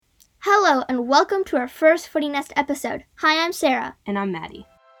Hello and welcome to our first Footy Nest episode. Hi, I'm Sarah. And I'm Maddie.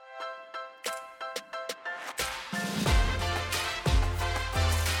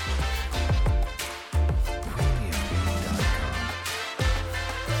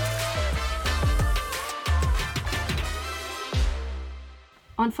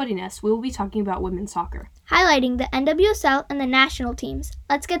 On Footy Nest, we will be talking about women's soccer, highlighting the NWSL and the national teams.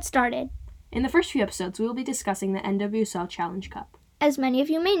 Let's get started. In the first few episodes, we will be discussing the NWSL Challenge Cup. As many of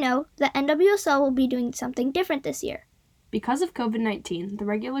you may know, the NWSL will be doing something different this year. Because of COVID-19, the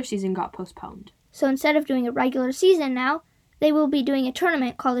regular season got postponed. So instead of doing a regular season now, they will be doing a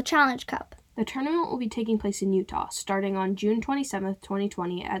tournament called the Challenge Cup. The tournament will be taking place in Utah, starting on June 27,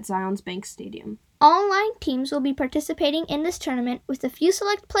 2020 at Zions Bank Stadium. All 9 teams will be participating in this tournament, with a few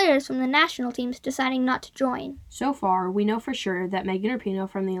select players from the national teams deciding not to join. So far, we know for sure that Megan Rapinoe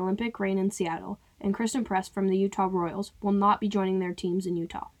from the Olympic Reign in Seattle and Kristen Press from the Utah Royals will not be joining their teams in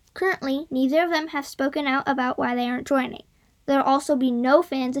Utah. Currently, neither of them have spoken out about why they aren't joining. There will also be no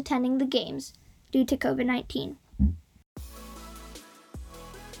fans attending the games due to COVID-19.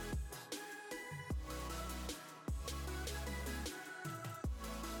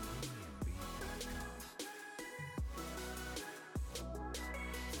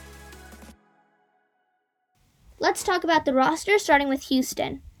 Let's talk about the roster, starting with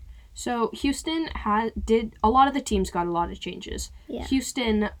Houston. So Houston did a lot of the teams got a lot of changes. Yeah.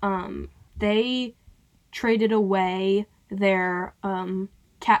 Houston, they traded away their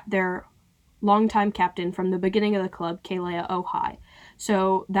longtime captain from the beginning of the club, Kalea Ohai.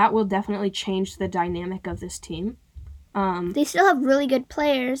 So that will definitely change the dynamic of this team. They still have really good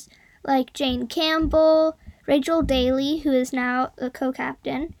players like Jane Campbell, Rachel Daly, who is now the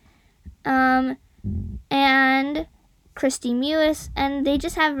co-captain, and Christy Mewis, and they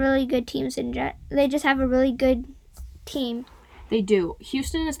just have really good teams they just have a really good team. They do.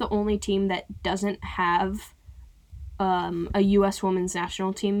 Houston is the only team that doesn't have a U.S. women's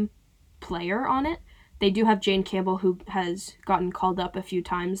national team player on it. They do have Jane Campbell, who has gotten called up a few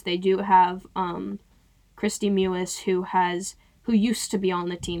times. They do have Christy Mewis, who used to be on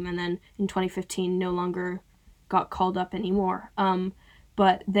the team, and then in 2015 no longer got called up anymore.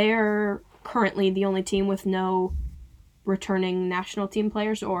 But they're currently the only team with no returning national team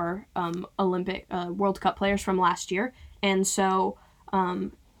players or Olympic World Cup players from last year. And so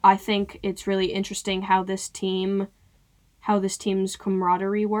I think it's really interesting how this team's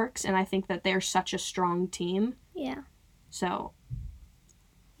camaraderie works, and I think that they're such a strong team. Yeah. So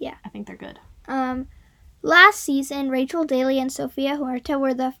yeah, I think they're good. Last season, Rachel Daly and Sophia Huerta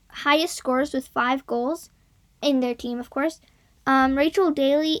were the highest scorers with 5 goals in their team, of course. Rachel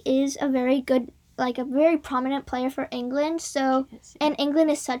Daly is a very prominent player for England. So, and England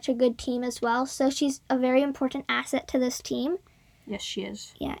is such a good team as well. So she's a very important asset to this team. Yes, she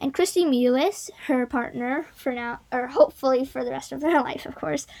is. Yeah, and Christy Mewis, her partner for now, or hopefully for the rest of their life, of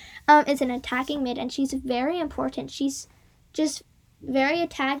course, is an attacking mid, and she's very important. She's just very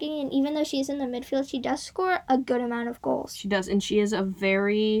attacking, and even though she's in the midfield, she does score a good amount of goals. She does, and she is a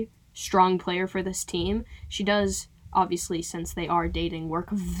very strong player for this team. She does, obviously, since they are dating, work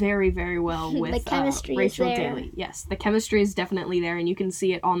very, very well with the chemistry Rachel is there. Daly. Yes, the chemistry is definitely there, and you can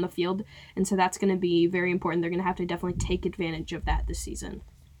see it on the field, and so that's going to be very important. They're going to have to definitely take advantage of that this season.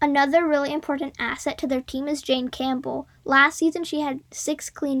 Another really important asset to their team is Jane Campbell. Last season, she had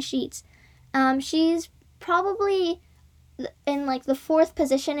 6 clean sheets. She's probably in the 4th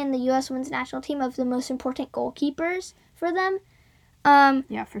position in the U.S. women's national team of the most important goalkeepers for them.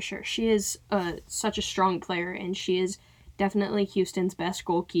 Yeah, for sure. She is such a strong player, and she is definitely Houston's best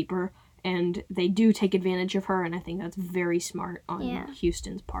goalkeeper, and they do take advantage of her, and I think that's very smart on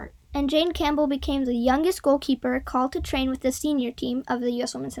Houston's part. And Jane Campbell became the youngest goalkeeper called to train with the senior team of the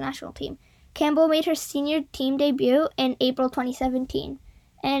U.S. women's national team. Campbell made her senior team debut in April 2017,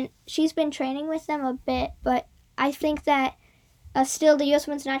 and she's been training with them a bit, but I think that still the U.S.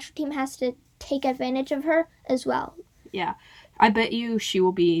 women's national team has to take advantage of her as well. Yeah. I bet you she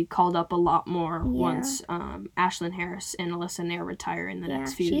will be called up a lot more once Ashlyn Harris and Alyssa Nair retire in the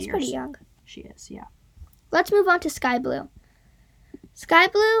next few years. She's pretty young. She is, yeah. Let's move on to Sky Blue. Sky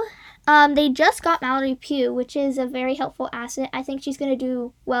Blue, they just got Mallory Pugh, which is a very helpful asset. I think she's going to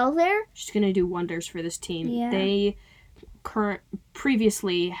do well there. She's going to do wonders for this team. Yeah. They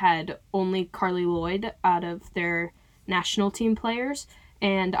previously had only Carly Lloyd out of their national team players,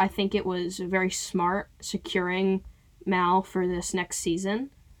 and I think it was very smart securing Mal for this next season.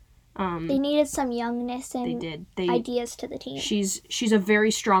 They needed some youngness and ideas to the team. She's a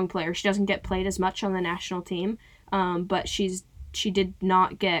very strong player. She doesn't get played as much on the national team, but she did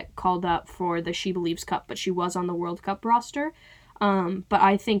not get called up for the She Believes Cup, but she was on the World Cup roster. But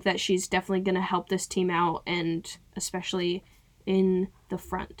I think that she's definitely going to help this team out, and especially in the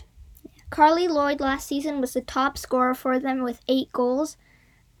front. Carly Lloyd last season was the top scorer for them with 8 goals.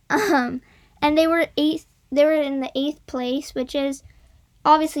 And they were eighth. They were in the 8th place, which is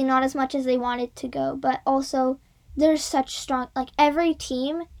obviously not as much as they wanted to go, but also there's such strong, like every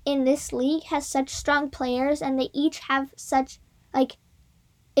team in this league has such strong players, and they each have such like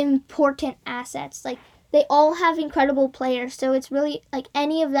important assets. Like they all have incredible players, so it's really like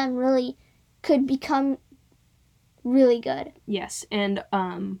any of them really could become really good. Yes, and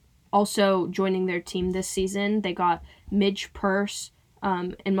also joining their team this season, they got Midge Purse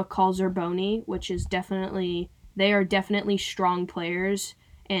and McCall Zerboni, which is they are definitely strong players.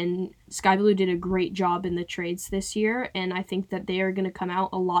 And Sky Blue did a great job in the trades this year, and I think that they are going to come out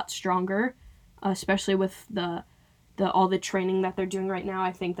a lot stronger, especially with all the training that they're doing right now.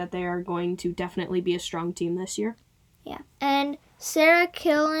 I think that they are going to definitely be a strong team this year. Yeah, and Sarah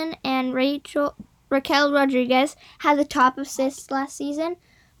Killen and Raquel Rodriguez had the top assists last season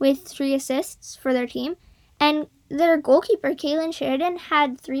with 3 assists for their team, and their goalkeeper Kaylin Sheridan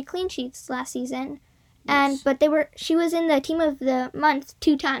had 3 clean sheets last season. Yes. But she was in the team of the month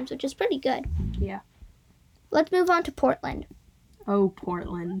 2 times, which is pretty good. Yeah. Let's move on to Portland. Oh,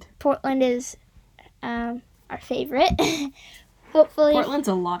 Portland. Portland is our favorite. Hopefully. Portland's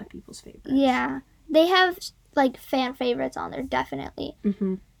a lot of people's favorites. Yeah. They have like fan favorites on there, definitely.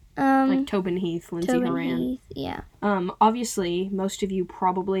 Mm-hmm. Like Tobin Heath, Lindsay Horan. Heath, yeah. Obviously, most of you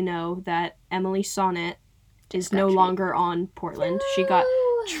probably know that Emily Sonnet is no longer on Portland. She got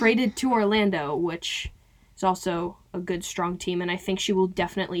traded to Orlando, which is also a good, strong team, and I think she will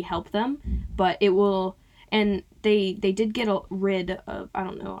definitely help them. But it will, and they did get rid of, I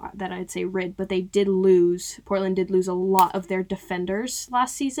don't know that I'd say rid, but Portland did lose a lot of their defenders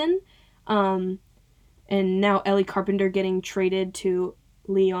last season. And now Ellie Carpenter getting traded to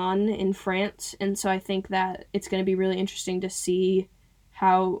Lyon in France, and so I think that it's going to be really interesting to see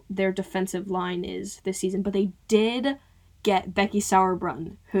how their defensive line is this season. But they did get Becky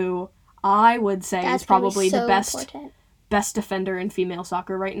Sauerbrunn, who I would say is probably the best defender in female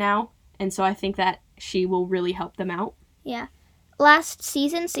soccer right now, and so I think that she will really help them out. Yeah. Last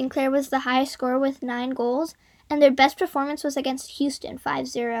season, Sinclair was the highest scorer with 9 goals, and their best performance was against Houston,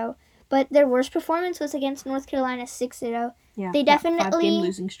 5-0. But their worst performance was against North Carolina, 6-0. Yeah, they definitely 5-game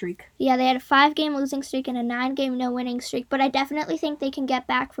losing streak. Yeah, they had a 5-game losing streak and a 9-game no-winning streak. But I definitely think they can get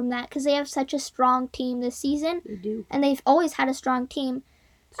back from that because they have such a strong team this season. They do, and they've always had a strong team.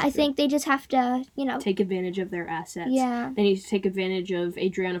 I think they just have to, take advantage of their assets. Yeah, they need to take advantage of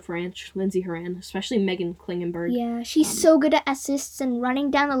Adriana Franch, Lindsay Horan, especially Megan Klingenberg. Yeah, she's so good at assists and running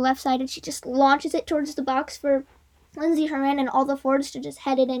down the left side, and she just launches it towards the box for Lindsay Horan and all the forwards to just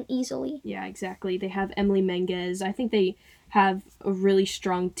head it in easily. Yeah, exactly. They have Emily Menges. I think they have a really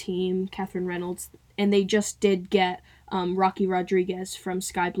strong team, Catherine Reynolds, and they just did get Rocky Rodriguez from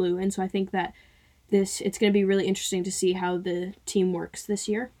Sky Blue, and so I think that it's going to be really interesting to see how the team works this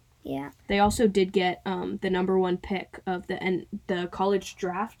year. Yeah. They also did get the number 1 pick of the college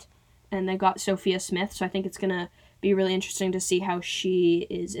draft, and they got Sophia Smith, so I think it's going to be really interesting to see how she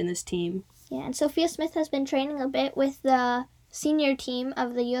is in this team. Yeah, and Sophia Smith has been training a bit with the senior team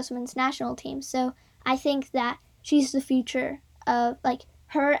of the U.S. Women's National Team, so I think that she's the future of,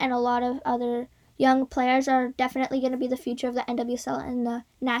 her and a lot of other young players are definitely going to be the future of the NWSL and the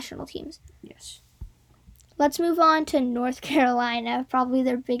national teams. Yes. Let's move on to North Carolina, probably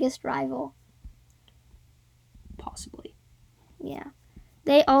their biggest rival. Possibly. Yeah.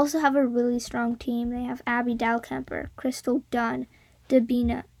 They also have a really strong team. They have Abby Dalkemper, Crystal Dunn,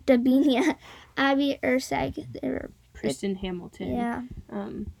 Dabinia, Abby Urseg, Kristen Hamilton. Yeah.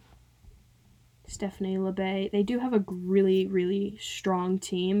 Stephanie LeBay. They do have a really, really strong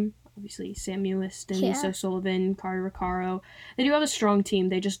team. Obviously, Sam Ewist, Denise O'Sullivan, Carter Recaro. They do have a strong team.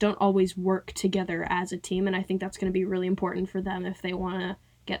 They just don't always work together as a team, and I think that's going to be really important for them if they want to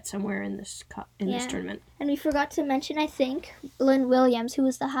get somewhere in this this tournament. And we forgot to mention, I think, Lynn Williams, who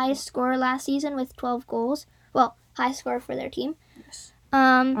was the highest scorer last season with 12 goals. Well, highest scorer for their team. Yes.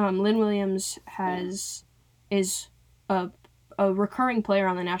 Lynn Williams is a recurring player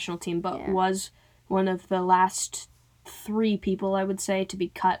on the national team, but was one of the last 3 people, I would say, to be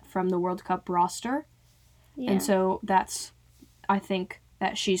cut from the World Cup roster. Yeah. And so I think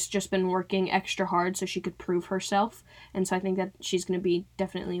that she's just been working extra hard so she could prove herself. And so I think that she's going to be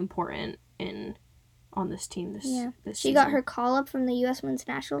definitely important on this team this She season. got her call-up from the U.S. Women's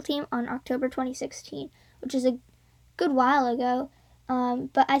National Team on October 2016, which is a good while ago.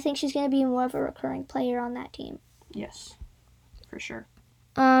 But I think she's going to be more of a recurring player on that team. Yes, for sure.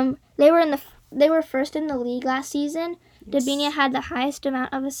 They were first in the league last season, Yes. Dabinia had the highest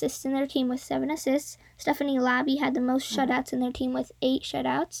amount of assists in their team with 7 assists. Stephanie Labby had the most shutouts in their team with 8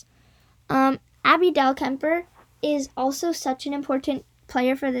 shutouts. Abby Delkemper is also such an important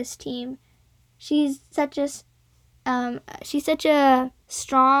player for this team. She's such a strong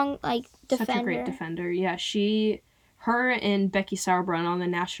defender. Such a great defender. Yeah, her and Becky Sauerbrunn on the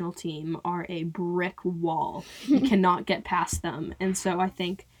national team are a brick wall. You cannot get past them. And so I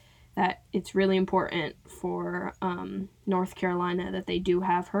think that it's really important for North Carolina that they do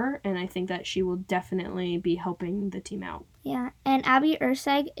have her, and I think that she will definitely be helping the team out. Yeah, and Abby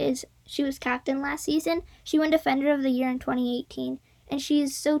Urseg she was captain last season. She won Defender of the Year in 2018, and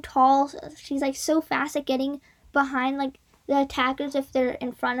she's so tall. She's so fast at getting behind the attackers if they're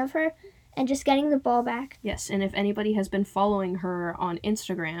in front of her, and just getting the ball back. Yes, and if anybody has been following her on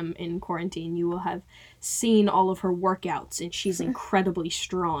Instagram in quarantine, you will have seen all of her workouts, and she's incredibly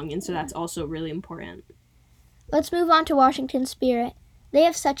strong, and so that's also really important. Let's move on to Washington Spirit. They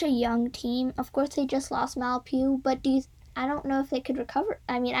have such a young team. Of course, they just lost Mal Pugh, but I don't know if they could recover.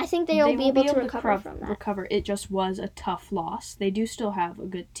 I mean, I think they'll be able to recover from that. It just was a tough loss. They do still have a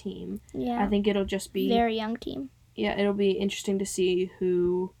good team. Yeah. I think it'll just be... Very young team. Yeah, it'll be interesting to see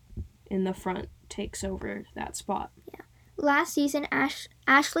who in the front takes over that spot. Yeah. Last season,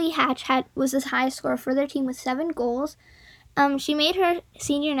 Ashley Hatch was the highest scorer for their team with 7 goals. She made her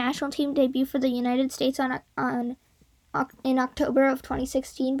senior national team debut for the United States in October of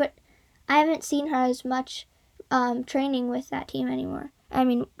 2016, but I haven't seen her as much training with that team anymore. I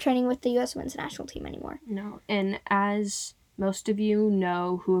mean, training with the U.S. Women's National Team anymore. No, and as most of you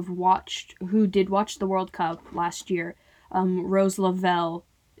know who did watch the World Cup last year, Rose Lavelle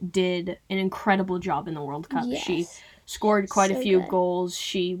did an incredible job in the World Cup. Yes. She scored quite a few good. goals.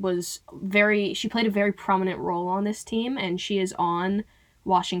 She played a very prominent role on this team, and she is on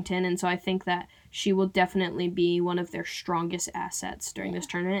Washington, and so I think that she will definitely be one of their strongest assets during this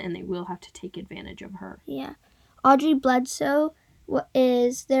tournament, and they will have to take advantage of her. Yeah. Audrey Bledsoe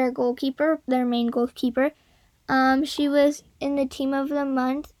is their goalkeeper, their main goalkeeper. She was in the Team of the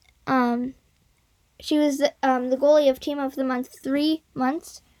Month. She was the goalie of Team of the Month 3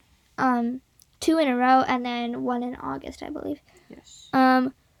 months, 2 in a row, and then 1 in August, I believe. Yes.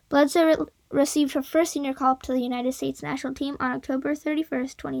 Bledsoe received her first senior call-up to the United States national team on October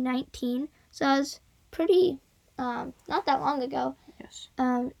 31st, 2019. So it was pretty, not that long ago. Yes.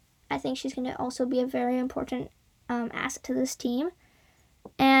 I think she's going to also be a very important asset to this team.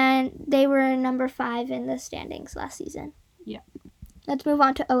 And they were number 5 in the standings last season. Yeah. Let's move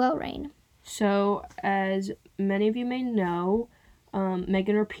on to OL Reign. So, as many of you may know,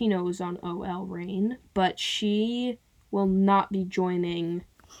 Megan Rapinoe is on OL Reign, but she will not be joining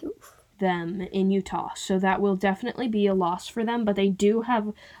them in Utah. So that will definitely be a loss for them, but they do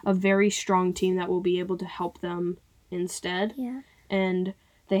have a very strong team that will be able to help them instead. Yeah. And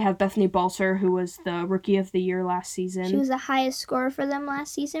they have Bethany Balser, who was the Rookie of the Year last season. She was the highest scorer for them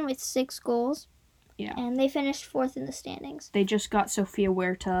last season with 6 goals. Yeah. And they finished 4th in the standings. They just got Sophia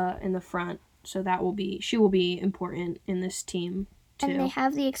Huerta in the front, so she will be important in this team too. And they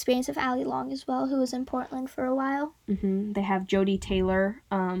have the experience of Allie Long as well, who was in Portland for a while. Mm-hmm. They have Jodie Taylor,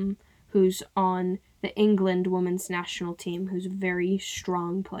 who's on the England women's national team, who's a very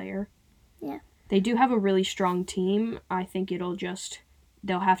strong player. Yeah. They do have a really strong team. I think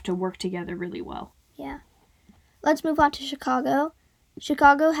they'll have to work together really well. Yeah. Let's move on to Chicago.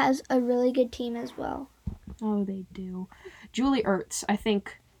 Chicago has a really good team as well. Oh, they do. Julie Ertz, I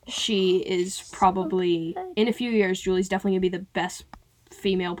think she is probably, in a few years, Julie's definitely going to be the best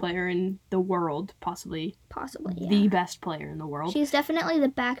female player in the world, possibly. Yeah. The best player in the world. She's definitely the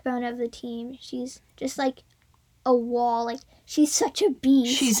backbone of the team. She's just like a wall. She's such a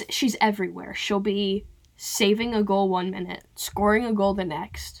beast. She's everywhere. She'll be saving a goal 1 minute, scoring a goal the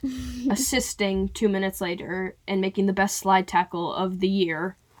next, assisting 2 minutes later, and making the best slide tackle of the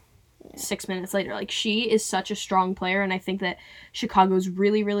year 6 minutes later. She is such a strong player, and I think that Chicago's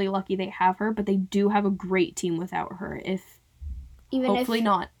really, really lucky they have her, but they do have a great team without her, if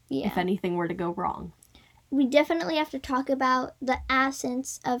anything were to go wrong. We definitely have to talk about the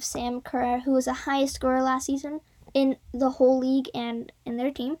absence of Sam Kerr, who was the highest scorer last season in the whole league and in their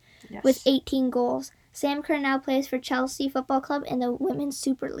team, with 18 goals. Sam Kerr now plays for Chelsea Football Club in the Women's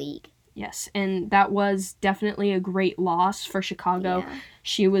Super League. Yes, and that was definitely a great loss for Chicago. Yeah.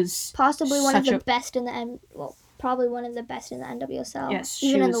 She was possibly one of the best in the probably one of the best in the NWSL. Yes,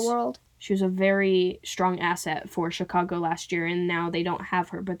 even in the world. She was a very strong asset for Chicago last year, and now they don't have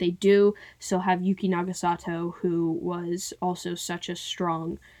her, but they do still have Yuki Nagasato, who was also such a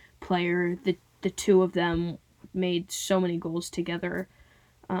strong player. The two of them made so many goals together.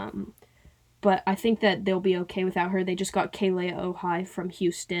 but I think that they'll be okay without her. They just got Kalea Ohai from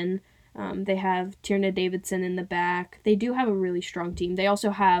Houston. They have Tierna Davidson in the back. They do have a really strong team. They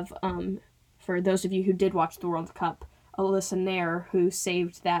also have, for those of you who did watch the World Cup, Alyssa Nair, who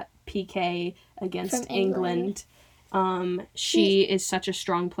saved that PK against From England. She is such a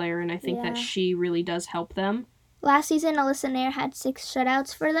strong player, and I think Yeah. that she really does help them. Last season, Alyssa Nair had 6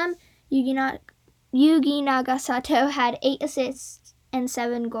 shutouts for them. Yugi Nagasato had 8 assists and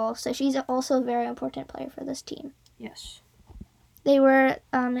 7 goals, so she's also a very important player for this team. Yes. They were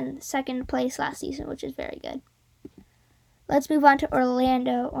in second place last season, which is very good. Let's move on to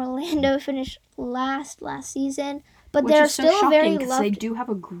Orlando. Orlando finished last season, but Which they're is so still shocking very because loved. they do have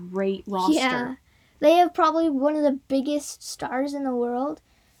a great roster. Yeah, they have probably one of the biggest stars in the world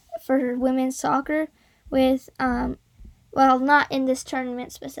for women's soccer. With well, not in this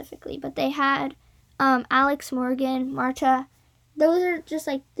tournament specifically, but they had Alex Morgan, Marta. Those are just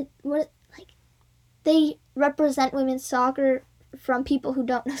they represent women's soccer from people who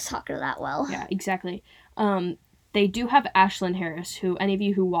don't know soccer that well. Yeah, exactly. They do have Ashlyn Harris, who any of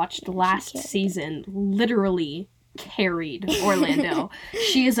you who watched last season literally carried Orlando.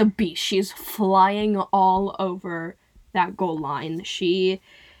 She is a beast. She is flying all over that goal line.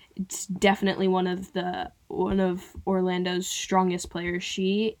 It's definitely one of Orlando's strongest players.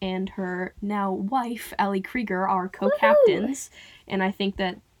 She and her now wife, Allie Krieger, are co-captains, and I think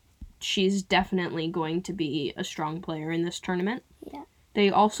that she's definitely going to be a strong player in this tournament. Yeah. They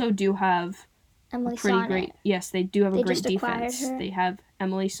also do have Emily pretty Sonnet. great. Yes, they do have a They great just acquired defense. her. They have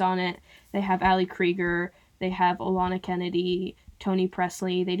Emily Sonnet. They have Allie Krieger. They have Alana Kennedy, Toni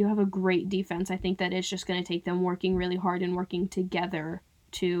Presley. They do have a great defense. I think that it's just going to take them working really hard and working together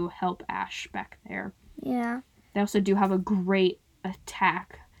to help Ash back there. Yeah. They also do have a great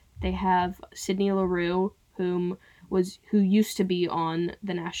attack. They have Sydney Leroux, who used to be on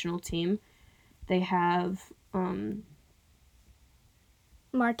the national team. They have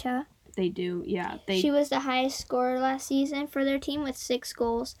Marta. They do, yeah. She was the highest scorer last season for their team with 6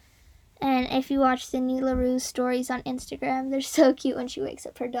 goals. And if you watch Sydney Leroux's stories on Instagram, they're so cute when she wakes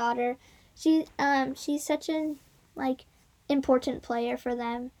up her daughter. She's such an important player for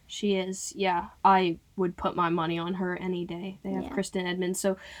them. She is, yeah. I would put my money on her any day. They have Yeah. Kristen Edmonds.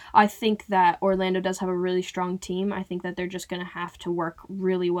 So I think that Orlando does have a really strong team. I think that they're just going to have to work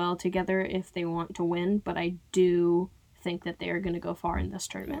really well together if they want to win. But I do think that they are going to go far in this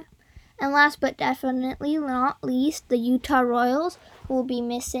tournament. Yeah. And last but definitely not least, the Utah Royals will be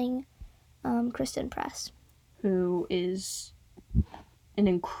missing Kristen Press, who is an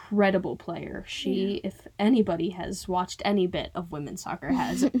incredible player. If anybody has watched any bit of women's soccer,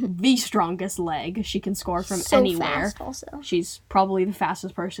 has the strongest leg. She can score from anywhere. Fast also. She's probably the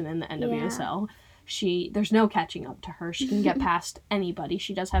fastest person in the NWSL. Yeah. There's no catching up to her. She can get past anybody.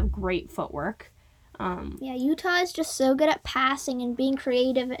 She does have great footwork. Utah is just so good at passing and being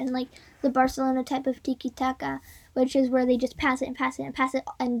creative and the Barcelona type of tiki-taka, which is where they just pass it and pass it and pass it,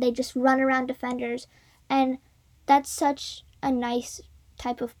 and they just run around defenders. And that's such a nice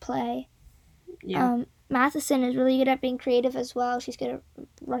type of play. Yeah. Matheson is really good at being creative as well. She's good at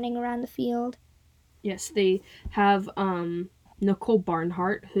running around the field. Yes, they have Nicole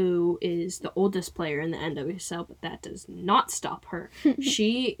Barnhart, who is the oldest player in the NWSL, but that does not stop her.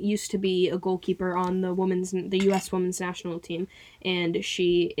 She used to be a goalkeeper on the U.S. women's national team, and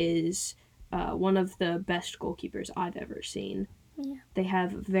she is one of the best goalkeepers I've ever seen. Yeah. They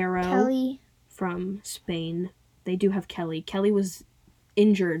have Vero Kelly from Spain. They do have Kelly. Kelly was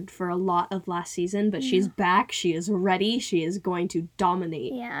injured for a lot of last season, but she's back. She is ready. She is going to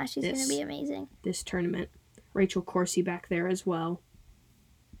dominate. Yeah, she's going to be amazing. This tournament. Rachel Corsi back there as well.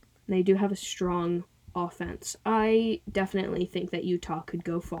 They do have a strong offense. I definitely think that Utah could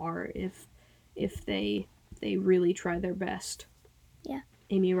go far if they really try their best. Yeah.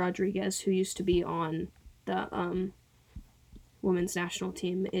 Amy Rodriguez, who used to be on the women's national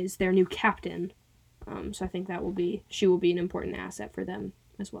team, is their new captain. So I think she will be an important asset for them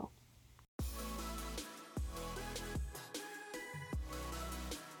as well.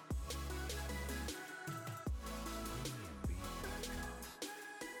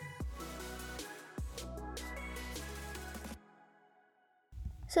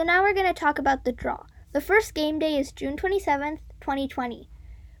 So now we're going to talk about the draw. The first game day is June 27th, 2020,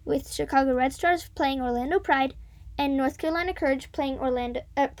 with Chicago Red Stars playing Orlando Pride and North Carolina Courage playing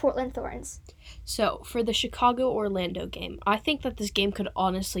Portland Thorns. So, for the Chicago-Orlando game, I think that this game could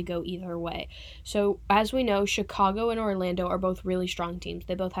honestly go either way. So, as we know, Chicago and Orlando are both really strong teams.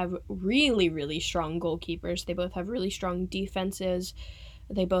 They both have really, really strong goalkeepers. They both have really strong defenses.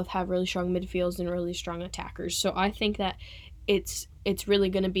 They both have really strong midfields and really strong attackers. So, I think that it's really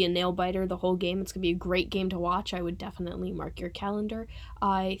going to be a nail biter the whole game. It's going to be a great game to watch. I would definitely mark your calendar.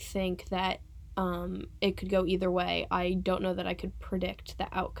 I think that it could go either way. I don't know that I could predict the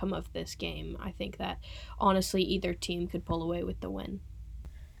outcome of this game. I think that honestly either team could pull away with the win.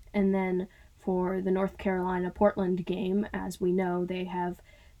 And then for the North Carolina Portland game, as we know, they have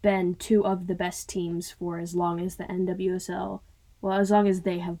been two of the best teams for as long as the NWSL, well, as long as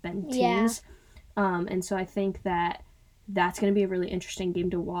they have been teams. Yeah. And so I think that that's going to be a really interesting game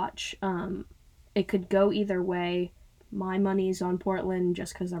to watch. It could go either way. My money's on Portland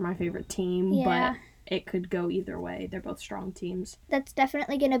just because they're my favorite team, but it could go either way. They're both strong teams. That's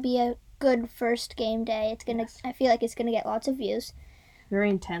definitely going to be a good first game day. It's gonna. I feel like it's going to get lots of views. Very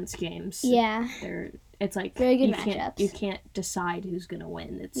intense games. Yeah. It's like very good matchups. You can't decide who's going to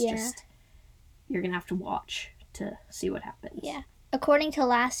win. It's just you're going to have to watch to see what happens. Yeah. According to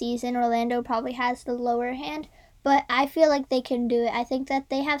last season, Orlando probably has the lower hand, but I feel like they can do it. I think that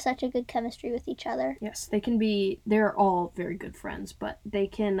they have such a good chemistry with each other. Yes, they're all very good friends, but they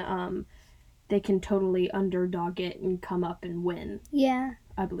can totally underdog it and come up and win. Yeah.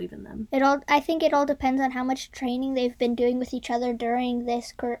 I believe in them. I think it all depends on how much training they've been doing with each other during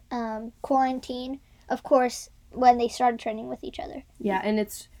this quarantine. Of course, when they started training with each other. Yeah, and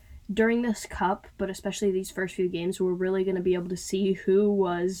it's during this cup, but especially these first few games, we're really going to be able to see who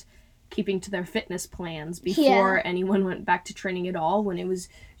was keeping to their fitness plans before anyone went back to training at all. When it was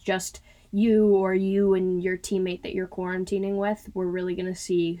just you and your teammate that you're quarantining with, we're really going to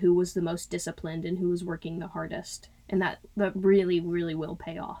see who was the most disciplined and who was working the hardest. And that really, really will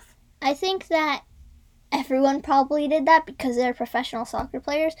pay off. I think that everyone probably did that because they're professional soccer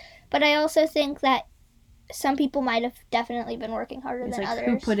players, but I also think that some people might have definitely been working harder than others.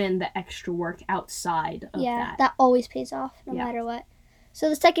 Who put in the extra work outside of that. Yeah, that always pays off no matter what. So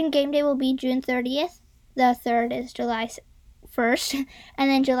the second game day will be June 30th. The third is July 1st. And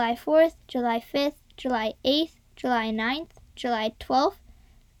then July 4th, July 5th, July 8th, July 9th, July 12th,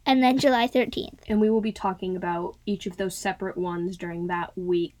 and then July 13th. And we will be talking about each of those separate ones during that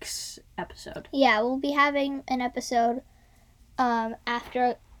week's episode. Yeah, we'll be having an episode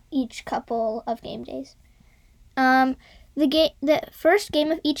after each couple of game days. The first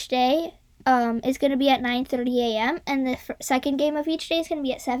game of each day is going to be at 9:30 a.m. and the second game of each day is going to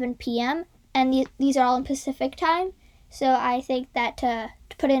be at 7 p.m. And these are all in Pacific time. So I think that to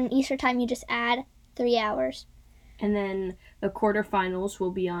put in Easter time, you just add 3 hours. And then the quarterfinals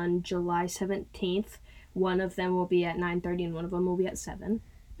will be on July 17th. One of them will be at 9:30 and one of them will be at 7.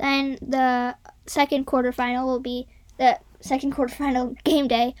 Then the second quarterfinal game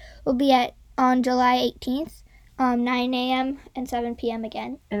day will be on July 18th, 9 a.m. and 7 p.m.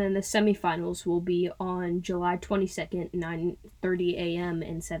 again. And then the semifinals will be on July 22nd, 9:30 a.m.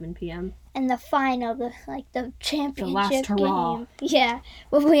 and 7 p.m. And the final, the championship the last hurrah.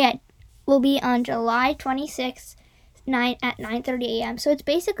 game, will be on July 26th, at 9:30 a.m. So it's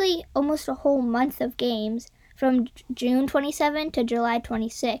basically almost a whole month of games from June 27 to July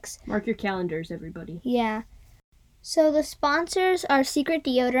 26. Mark your calendars, everybody. Yeah. So the sponsors are Secret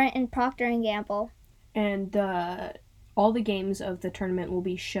Deodorant and Procter & Gamble. And all the games of the tournament will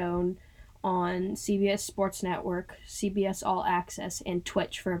be shown on CBS Sports Network, CBS All Access, and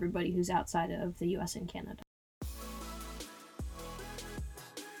Twitch for everybody who's outside of the U.S. and Canada.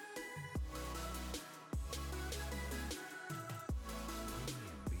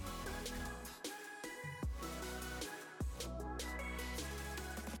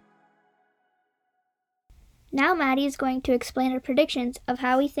 Now Maddie is going to explain our predictions of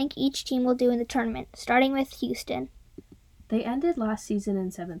how we think each team will do in the tournament, starting with Houston. They ended last season in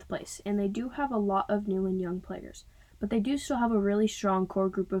 7th place, and they do have a lot of new and young players, but they do still have a really strong core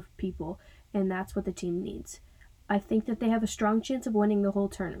group of people, and that's what the team needs. I think that they have a strong chance of winning the whole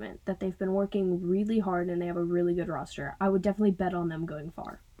tournament, that they've been working really hard, and they have a really good roster. I would definitely bet on them going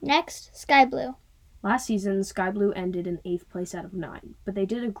far. Next, Sky Blue. Last season, Sky Blue ended in 8th place out of 9, but they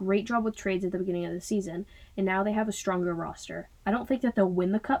did a great job with trades at the beginning of the season, and now they have a stronger roster. I don't think that they'll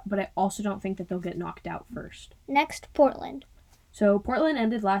win the cup, but I also don't think that they'll get knocked out first. Next, Portland. So Portland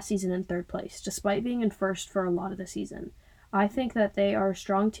ended last season in 3rd place, despite being in 1st for a lot of the season. I think that they are a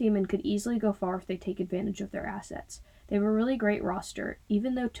strong team and could easily go far if they take advantage of their assets. They have a really great roster,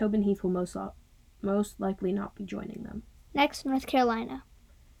 even though Tobin Heath will most likely not be joining them. Next, North Carolina.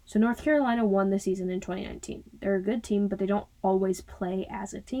 So North Carolina won the season in 2019. They're a good team, but they don't always play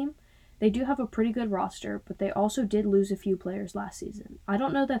as a team. They do have a pretty good roster, but they also did lose a few players last season. I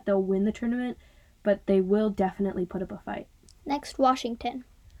don't know that they'll win the tournament, but they will definitely put up a fight. Next, Washington.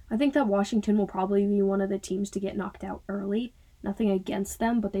 I think that Washington will probably be one of the teams to get knocked out early. Nothing against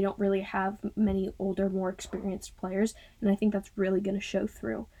them, but they don't really have many older, more experienced players, and I think that's really going to show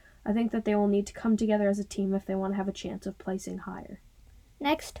through. I think that they will need to come together as a team if they want to have a chance of placing higher.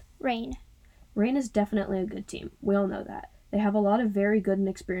 Next, Reign. Reign is definitely a good team. We all know that. They have a lot of very good and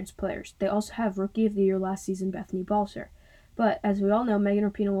experienced players. They also have Rookie of the Year last season, Bethany Balcer. But as we all know, Megan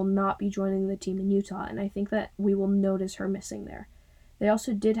Rapinoe will not be joining the team in Utah, and I think that we will notice her missing there. They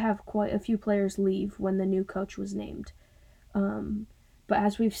also did have quite a few players leave when the new coach was named. But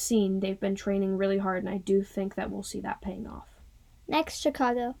as we've seen, they've been training really hard, and I do think that we'll see that paying off. Next,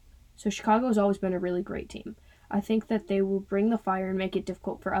 Chicago. So Chicago has always been a really great team. I think that they will bring the fire and make it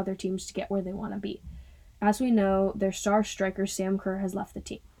difficult for other teams to get where they want to be. As we know, their star striker Sam Kerr has left the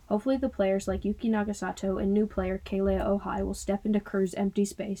team. Hopefully the players like Yuki Nagasato and new player Kalea Ohai will step into Kerr's empty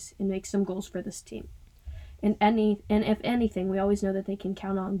space and make some goals for this team. And if anything, we always know that they can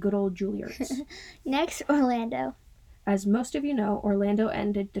count on good old Julie Ertz. Next, Orlando. As most of you know, Orlando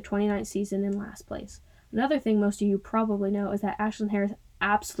ended the 29th season in last place. Another thing most of you probably know is that Ashlyn Harris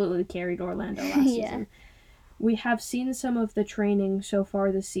absolutely carried Orlando last season. We have seen some of the training so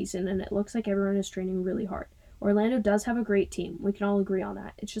far this season, and it looks like everyone is training really hard. Orlando does have a great team. We can all agree on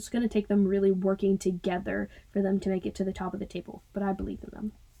that. It's just going to take them really working together for them to make it to the top of the table, but I believe in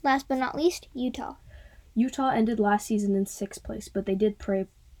them. Last but not least, Utah. Utah ended last season in 6th place, but they did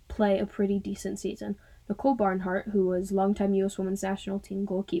play a pretty decent season. Nicole Barnhart, who was longtime U.S. Women's National Team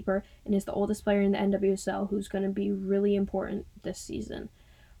goalkeeper and is the oldest player in the NWSL, who's going to be really important this season.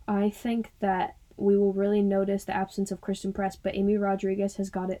 I think that we will really notice the absence of Kristen Press, but Amy Rodriguez has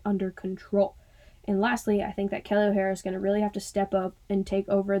got it under control. And lastly, I think that Kelly O'Hara is going to really have to step up and take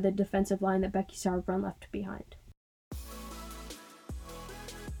over the defensive line that Becky Sauerbrunn left behind.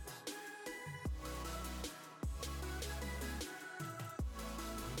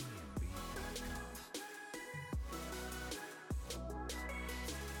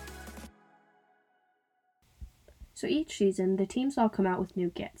 So each season, the teams all come out with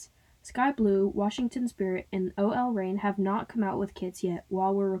new kits. Sky Blue, Washington Spirit, and OL Reign have not come out with kits yet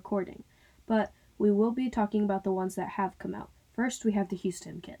while we're recording, but we will be talking about the ones that have come out. First, we have the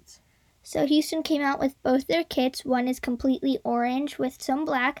Houston kits. So Houston came out with both their kits. One is completely orange with some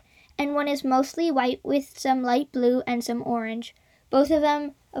black, and one is mostly white with some light blue and some orange. Both of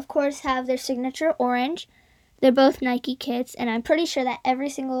them, of course, have their signature orange. They're both Nike kits, and I'm pretty sure that every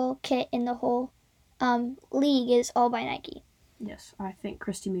single kit in the whole league is all by Nike. Yes, I think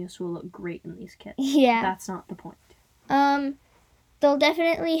Christy Muse will look great in these kits. Yeah. That's not the point. They'll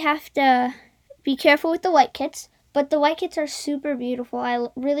definitely have to be careful with the white kits, but the white kits are super beautiful. I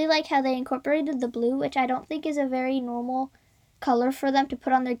really like how they incorporated the blue, which I don't think is a very normal color for them to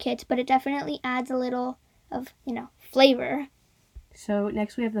put on their kits, but it definitely adds a little of, flavor. So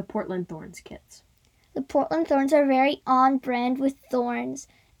next we have the Portland Thorns kits. The Portland Thorns are very on brand with thorns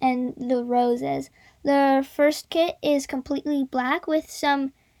and the roses. The first kit is completely black with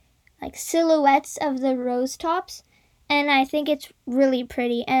some silhouettes of the rose tops, and I think it's really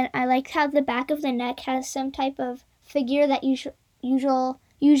pretty. And I like how the back of the neck has some type of figure that usual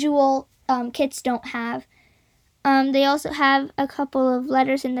kits don't have. They also have a couple of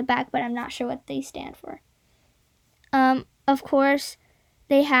letters in the back, but I'm not sure what they stand for. Of course,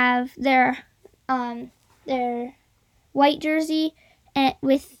 they have their white jersey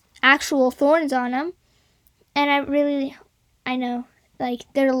with actual thorns on them, and I know,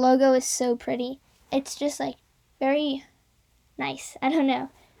 their logo is so pretty. It's just very nice. I don't know.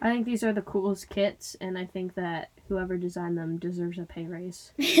 I think these are the coolest kits, and I think that whoever designed them deserves a pay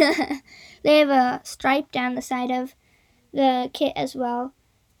raise. They have a stripe down the side of the kit as well.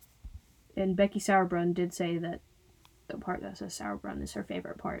 And Becky Sauerbrunn did say that the part that says Sauerbrunn is her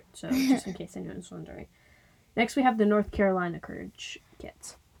favorite part, so just in case anyone's wondering. Next, we have the North Carolina Courage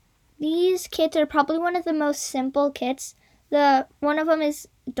kits. These kits are probably one of the most simple kits. One of them is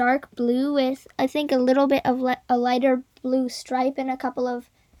dark blue with, I think, a little bit of a lighter blue stripe and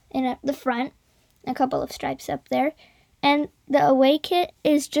the front, a couple of stripes up there. And the away kit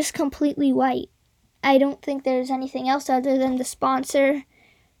is just completely white. I don't think there's anything else other than the sponsor,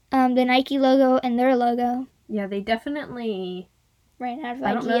 the Nike logo, and their logo. Yeah, they definitely ran out of ideas.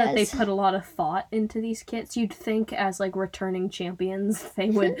 I don't know that they put a lot of thought into these kits. You'd think as returning champions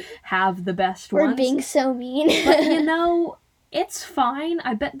they would have the best ones. We're being so mean. But it's fine.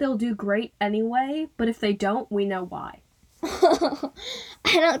 I bet they'll do great anyway, but if they don't, we know why. I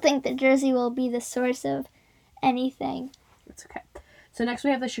don't think the jersey will be the source of anything. It's okay. So next we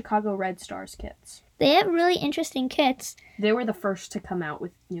have the Chicago Red Stars kits. They have really interesting kits. They were the first to come out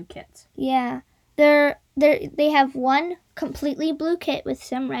with new kits. Yeah. They have one completely blue kit with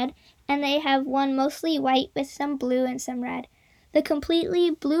some red, and they have one mostly white with some blue and some red. The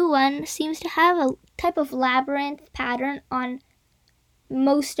completely blue one seems to have a type of labyrinth pattern on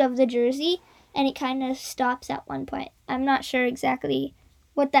most of the jersey, and it kind of stops at one point. I'm not sure exactly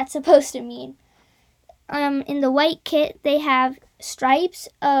what that's supposed to mean. In the white kit, they have stripes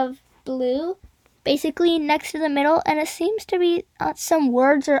of blue, basically next to the middle, and it seems to be some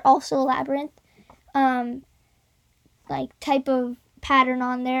words are also labyrinth, like type of pattern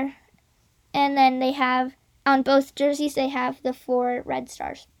on there. And then they have, on both jerseys, they have the 4 red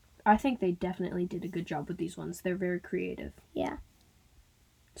stars. I think they definitely did a good job with these ones. They're very creative. Yeah.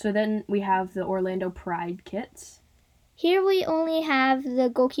 So then we have the Orlando Pride kits. Here we only have the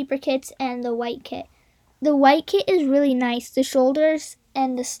goalkeeper kits and the white kit. The white kit is really nice. The shoulders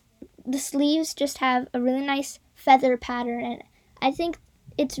and the sleeves just have a really nice feather pattern, and I think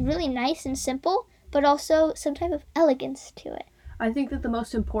it's really nice and simple, but also some type of elegance to it. I think that the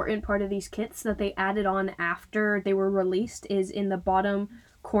most important part of these kits that they added on after they were released is in the bottom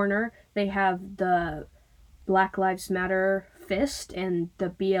corner. They have the Black Lives Matter fist and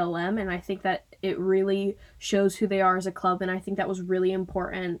the BLM, and I think that it really shows who they are as a club, and I think that was really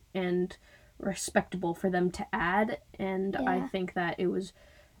important and respectable for them to add, and Yeah. I think that it was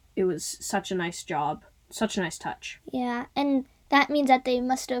such a nice job, such a nice touch. Yeah, and that means that they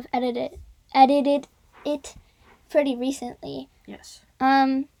must have edited it pretty recently. Yes.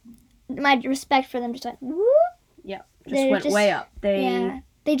 My respect for them just went whoop. Yeah, They're went just- way up.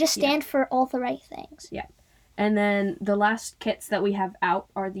 They just stand for all the right things. Yeah. And then the last kits that we have out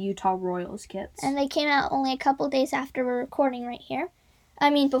are the Utah Royals kits. And they came out only a couple days after we're recording right here.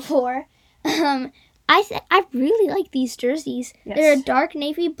 I mean, before. I really like these jerseys. Yes. They're a dark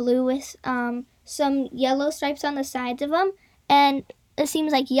navy blue with some yellow stripes on the sides of them, and it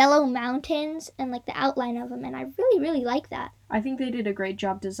seems like yellow mountains and like the outline of them, and I really, really like that. I think they did a great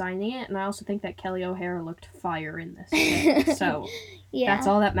job designing it, and I also think that Kelly O'Hara looked fire in this kit. So Yeah. that's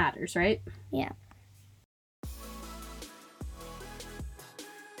all that matters, right? Yeah.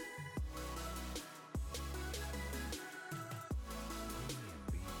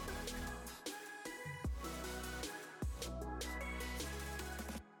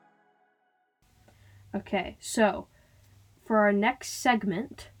 Okay, so for our next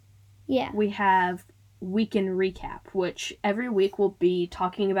segment, Yeah. we have Weekend Recap, which every week we'll be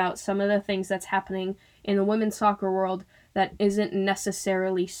talking about some of the things that's happening in the women's soccer world that isn't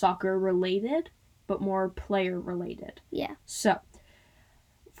necessarily soccer related, but more player related. Yeah. So,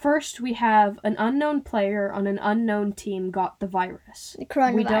 first we have an unknown player on an unknown team got the virus. The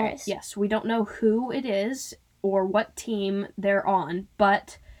coronavirus. We don't know who it is or what team they're on,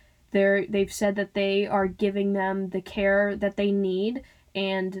 but they've said that they are giving them the care that they need,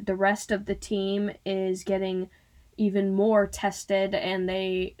 and the rest of the team is getting even more tested, and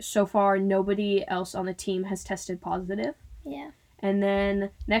so far nobody else on the team has tested positive. Yeah. And then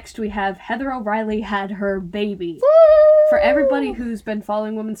next we have Heather O'Reilly had her baby. Woo! For everybody who's been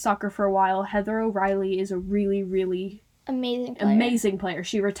following women's soccer for a while, Heather O'Reilly is a really, really amazing player.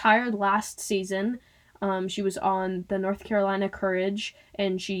 She retired last season. She was on the North Carolina Courage,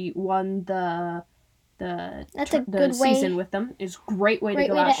 and she won the season with them. It's a great way to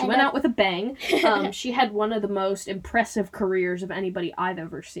go out. She went out with a bang. She had one of the most impressive careers of anybody I've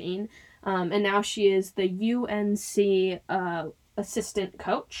ever seen. And now she is the UNC assistant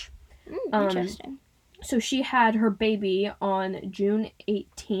coach. Interesting. So she had her baby on June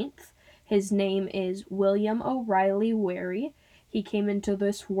 18th. His name is William O'Reilly Wary. He came into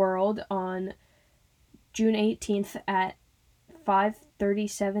this world on June 18th at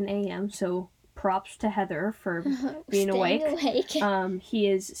 5:37 a.m. So props to Heather for being awake. He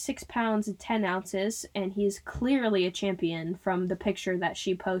is 6 pounds and 10 ounces, and he is clearly a champion from the picture that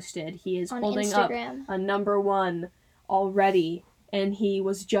she posted. He is on holding Instagram. up a number 1 already, and he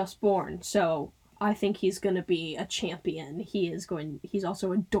was just born. So I think he's going to be a champion. He's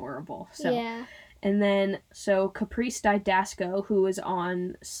also adorable. So. Yeah. And then, so Caprice Didasco, who is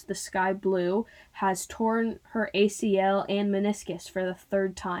on the Sky Blue, has torn her ACL and meniscus for the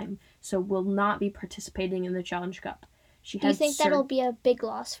 3rd time, so will not be participating in the Challenge Cup. Do you think that'll be a big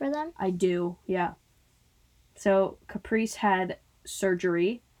loss for them? I do, yeah. So Caprice had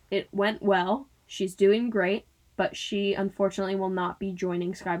surgery. It went well. She's doing great, but she unfortunately will not be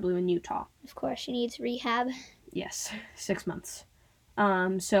joining Sky Blue in Utah. Of course, she needs rehab. Yes, 6 months.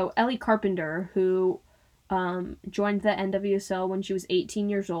 So Ellie Carpenter, who joined the NWSL when she was 18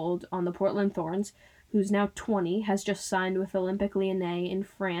 years old on the Portland Thorns, who's now 20, has just signed with Olympique Lyonnais in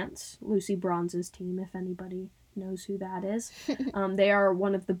France, Lucy Bronze's team, if anybody knows who that is. They are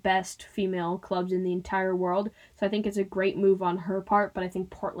one of the best female clubs in the entire world, so I think it's a great move on her part, but I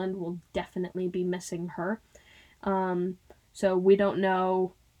think Portland will definitely be missing her. So we don't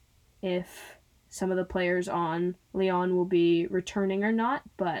know if some of the players on Lyon will be returning or not,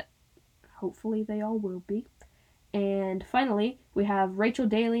 but hopefully they all will be. And finally, we have Rachel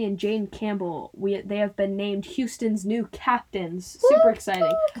Daly and Jane Campbell. They have been named Houston's new captains. Super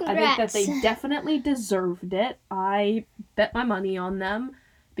exciting. Congrats. I think that they definitely deserved it. I bet my money on them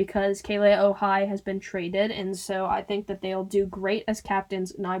because Kayla Ohai has been traded, and so I think that they'll do great as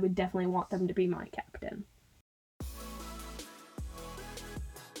captains, and I would definitely want them to be my captain.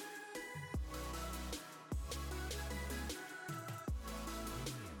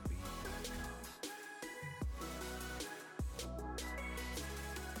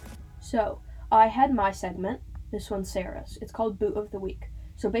 So, I had my segment. This one's Sarah's. It's called Boot of the Week.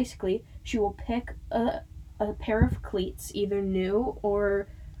 So basically, she will pick a pair of cleats, either new or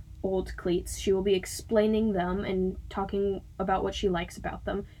old cleats. She will be explaining them and talking about what she likes about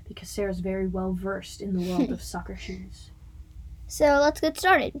them because Sarah's very well versed in the world of soccer shoes. So let's get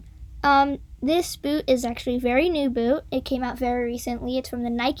started. This boot is actually a very new boot. It came out very recently. It's from the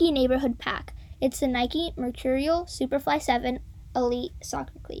Nike Neighborhood Pack. It's the Nike Mercurial Superfly 7 Elite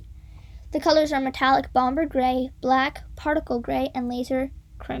Soccer Cleat. The colors are metallic bomber gray, black, particle gray, and laser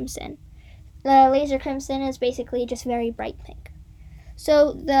crimson. The laser crimson is basically just very bright pink.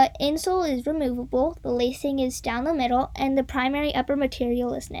 So the insole is removable, the lacing is down the middle, and the primary upper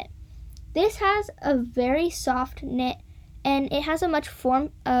material is knit. This has a very soft knit, and it has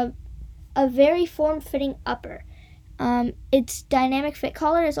a very form-fitting upper. Its dynamic fit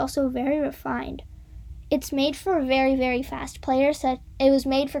collar is also very refined. It's made for very, very fast players. It was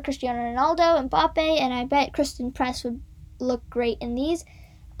made for Cristiano Ronaldo, Mbappe, and I bet Kristen Press would look great in these.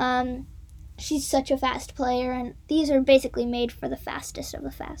 She's such a fast player, and these are basically made for the fastest of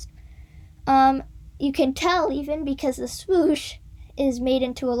the fast. You can tell even because the swoosh is made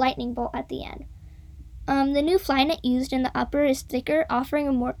into a lightning bolt at the end. The new Flyknit used in the upper is thicker,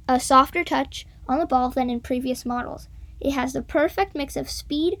 offering a softer touch on the ball than in previous models. It has the perfect mix of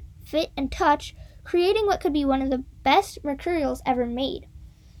speed, fit, and touch, creating what could be one of the best Mercurials ever made.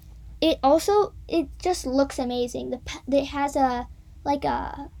 It just looks amazing. It has a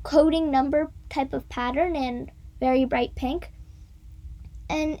coding number type of pattern in very bright pink.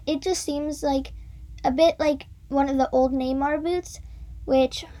 And it just seems like a bit like one of the old Neymar boots,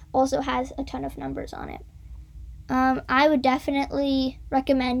 which also has a ton of numbers on it. I would definitely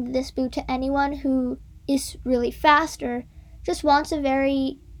recommend this boot to anyone who is really fast or just wants a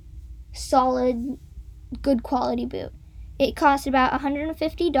very solid, good quality boot. It costs about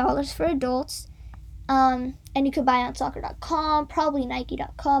 $150 for adults, and you could buy it on soccer.com, probably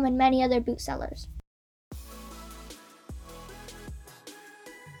Nike.com, and many other boot sellers.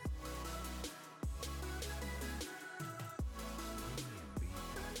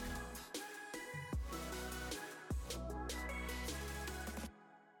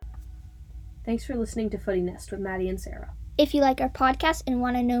 Thanks for listening to Footy Nest with Maddie and Sarah. If you like our podcast and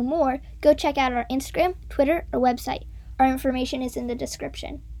want to know more, go check out our Instagram, Twitter, or website. Our information is in the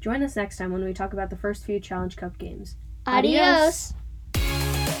description. Join us next time when we talk about the first few Challenge Cup games. Adios!